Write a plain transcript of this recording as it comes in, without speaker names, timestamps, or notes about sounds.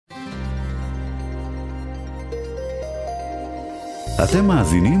אתם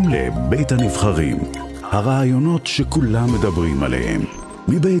מאזינים לבית הנבחרים, הרעיונות שכולם מדברים עליהם,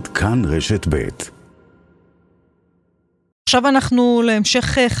 מבית כאן רשת בית. עכשיו אנחנו להמשך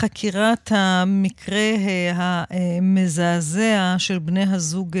חקירת המקרה המזעזע של בני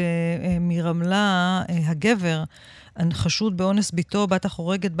הזוג מרמלה, הגבר, חשוד באונס ביתו, בת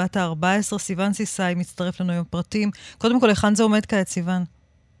החורגת, בת ה-14, סיוון סיסאי, מצטרף לנו עם פרטים. קודם כל, היכן זה עומד כעת, סיוון?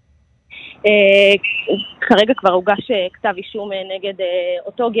 כרגע כבר הוגש כתב אישום נגד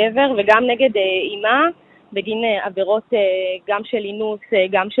אותו גבר וגם נגד אימה, בגין עבירות גם של אינוס,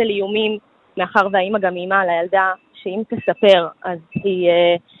 גם של איומים, מאחר והאימא גם אימה על הילדה, שאם תספר אז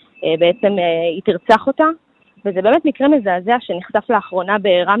בעצם היא תרצח אותה. וזה באמת מקרה מזעזע שנחשף לאחרונה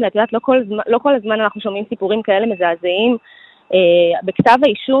ברמלה. את יודעת, לא כל הזמן אנחנו שומעים סיפורים כאלה מזעזעים. בכתב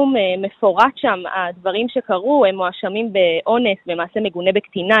האישום מפורט שם הדברים שקרו, הם מואשמים באונס, במעשה מגונה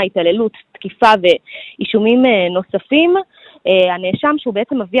בקטינה, התעללות, תקיפה ואישומים נוספים. הנאשם שהוא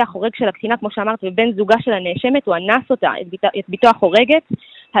בעצם אבי החורג של הקטינה, כמו שאמרת, ובן זוגה של הנאשמת, הוא אנס אותה, את ביתו החורגת.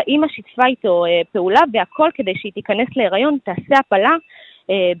 האמא שיתפה איתו פעולה, והכל כדי שהיא תיכנס להיריון, תעשה הפלה,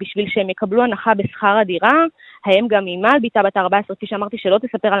 בשביל שהם יקבלו הנחה בשכר הדירה. האם גם אימה על ביתה בת 14, כפי שאמרתי, שלא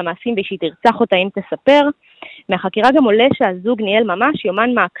תספר על המעשים ושהיא תרצח אותה אם תספר. מהחקירה גם עולה שהזוג ניהל ממש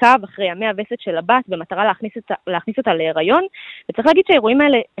יומן מעקב אחרי ימי הווסת של הבת, במטרה להכניס אותה להיריון. וצריך להגיד שהאירועים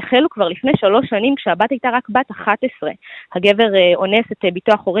האלה החלו כבר לפני 3 שנים, כשהבת הייתה רק בת 11. הגבר אונס את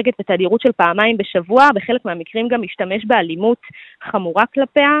ביתו החורגת בתדירות של פעמיים בשבוע, בחלק מהמקרים גם משתמש באלימות חמורה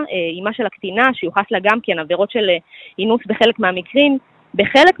כלפיה. אימה של הקטינה, שיוחס לה גם כן עבירות של אינוס בחלק מהמקרים.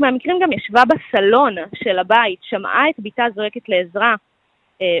 בחלק מהמקרים גם ישבה בסלון של הבית, שמעה את ביתה זועקת לעזרה,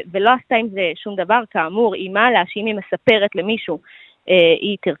 ולא עשתה עם זה שום דבר. כאמור, אימה לה שאם היא מספרת למישהו,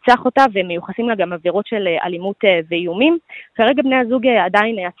 היא תרצח אותה, ומיוחסים לה גם עבירות של אלימות ואיומים. כרגע בני הזוג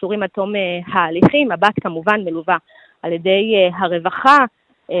עדיין עצורים עד תום ההליכים. הבת כמובן מלווה על ידי הרווחה.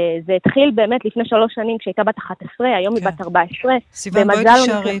 זה התחיל באמת לפני 3 שנים כשהייתה בת 11, היום היא בת 14. סיוון, בואי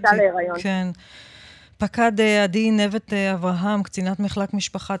תשארי איתי. כן. פקד עדי נבט אברהם, קצינת מחלק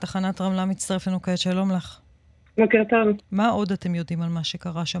משפחה, תחנת רמלה, מצטרף לנו כעת. שלום לך. בוקר טוב. מה עוד אתם יודעים על מה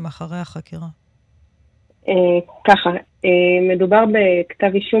שקרה שם אחרי החקירה? ככה, מדובר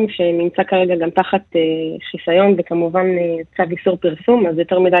בכתב אישום שנמצא כרגע גם תחת חיסיון, וכמובן צו איסור פרסום, אז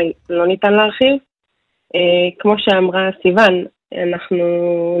יותר מדי לא ניתן להרחיב. כמו שאמרה סיוון,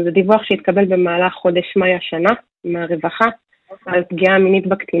 זה דיווח שהתקבל במהלך חודש מאי השנה מהרווחה, על פגיעה מינית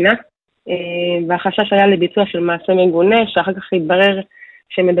בקטינה, והחשש היה לביצוע של מעשה מגונה, שאחר כך התברר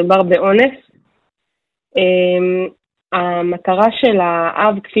שמדובר באונס. המטרה של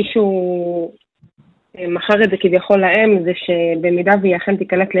האב, כפי שהוא מכר את זה כביכול לאם, זה שבמידה והיא אכן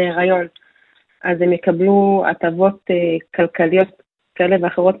תיקלט להיריון, אז הם יקבלו הטבות כלכליות כאלה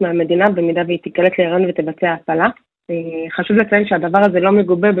ואחרות מהמדינה, במידה והיא תיקלט להיריון ותבצע הפלה. חשוב לציין שהדבר הזה לא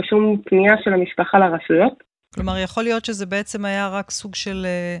מגובה בשום פנייה של המשפחה לרשויות. כלומר, יכול להיות שזה בעצם היה רק סוג של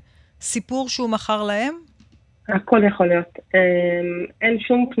סיפור שהוא מכר להם? הכל יכול להיות. אין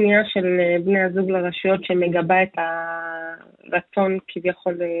שום פנייה של בני הזוג לרשויות שמגבה את הרצון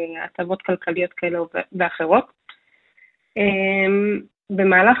כביכול הטבות כלכליות כאלה ואחרות.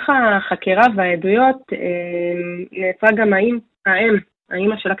 במהלך החקירה והעדויות נעצרה גם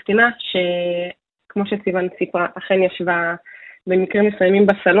האמא של הקטינה, שכמו שסיוון סיפרה, אכן ישבה במקרים מסוימים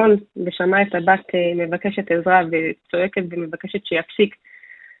בסלון ושמעה את הבת מבקשת עזרה וצועקת ומבקשת שיפסיק,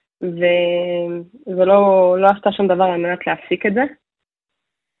 ולא עשתה שום דבר על מנת להפסיק את זה.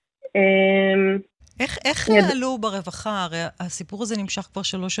 איך עלו ברווחה? הרי הסיפור הזה נמשך כבר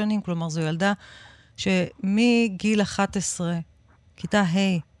 3 שנים, כלומר זו ילדה שמגיל 11, כיתה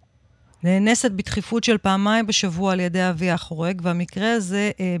ה', נאנסת בדחיפות של פעמיים בשבוע על ידי אבי החורג, והמקרה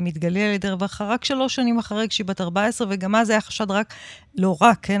הזה מתגלה על ידי רווחה רק 3 שנים אחרי כשהיא בת 14, וגם אז היה חשד לא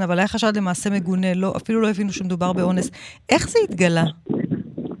רק, כן, אבל היה חשד למעשה מגונה, אפילו לא הבינו שמדובר באונס. איך זה התגלה?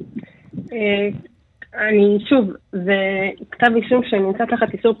 שוב, זה כתב אישום שנמצא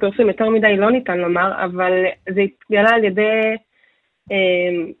תחת איסור פרסום, יותר מדי לא ניתן לומר, אבל זה התגלה על ידי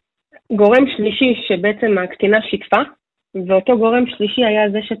גורם שלישי שבעצם הקטינה שיתפה, ואותו גורם שלישי היה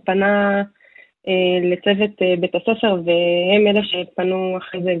זה שפנה לצוות בית הספר, והם אלה שפנו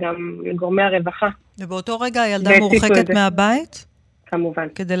אחרי זה גם לגורמי הרווחה. ובאותו רגע הילדה מורחקת מהבית? כמובן.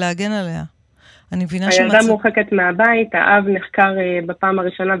 כדי להגן עליה. אני מבינה הילדה מורחקת מהבית, האב נחקר בפעם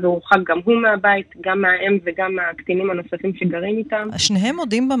הראשונה והורחק גם הוא מהבית, גם מהאם וגם מהקטינים הנוספים שגרים איתם. שניהם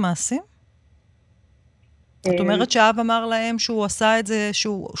מודים במעשים? את אומרת שהאב אמר להם שהוא עשה את זה,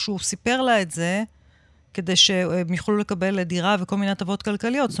 שהוא סיפר לה את זה, כדי שהם יוכלו לקבל דירה וכל מיני הטבות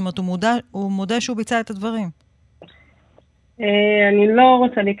כלכליות. זאת אומרת, הוא מודה שהוא ביצע את הדברים. אני לא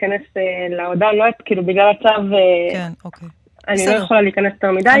רוצה להיכנס להודעה, לא כאילו בגלל הצו... כן, אוקיי. אני לא יכולה להיכנס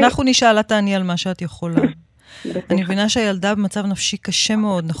יותר מדי. אנחנו נשאל, את תעני על מה שאת יכולה. אני מבינה שהילדה במצב נפשי קשה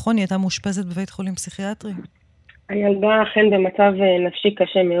מאוד, נכון? היא הייתה מאושפזת בבית חולים פסיכיאטרי. הילדה אכן במצב נפשי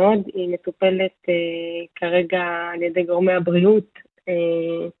קשה מאוד, היא מטופלת כרגע על ידי גורמי הבריאות,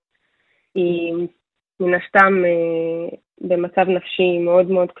 היא מן הסתם במצב נפשי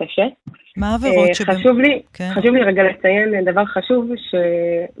מאוד מאוד קשה. מה העבירות חשוב לי רגע לציין דבר חשוב,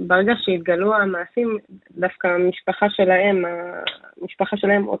 שברגע שהתגלו המעשים, דווקא המשפחה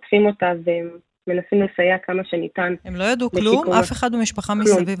שלהם עוטפים אותה ומנסים לסייע כמה שניתן. הם לא ידעו כלום? אף אחד במשפחה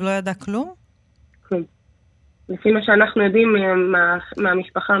מסביב לא ידע כלום? כלום. לפי מה שאנחנו יודעים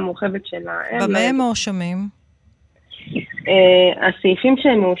מהמשפחה המורחבת שלה. במה הם מאושמים? הסעיפים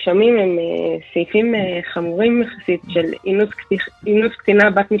שהם מאושמים הם סעיפים חמורים יחסית של אינוס קטינה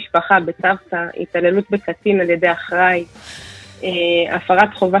בת משפחה בצוותא, התעללות בקטין על ידי אחראי,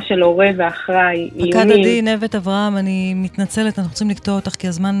 הפרת חובה של הורה ואחראי, פקד עדי נבט אברהם, אני מתנצלת, אנחנו רוצים לקטוע אותך כי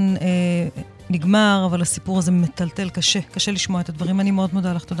הזמן נגמר, אבל הסיפור הזה מטלטל, קשה לשמוע את הדברים, אני מאוד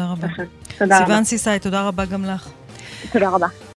מודה לך, תודה רבה. תודה רבה. סיוון סיסאי, תודה רבה גם לך. תודה רבה.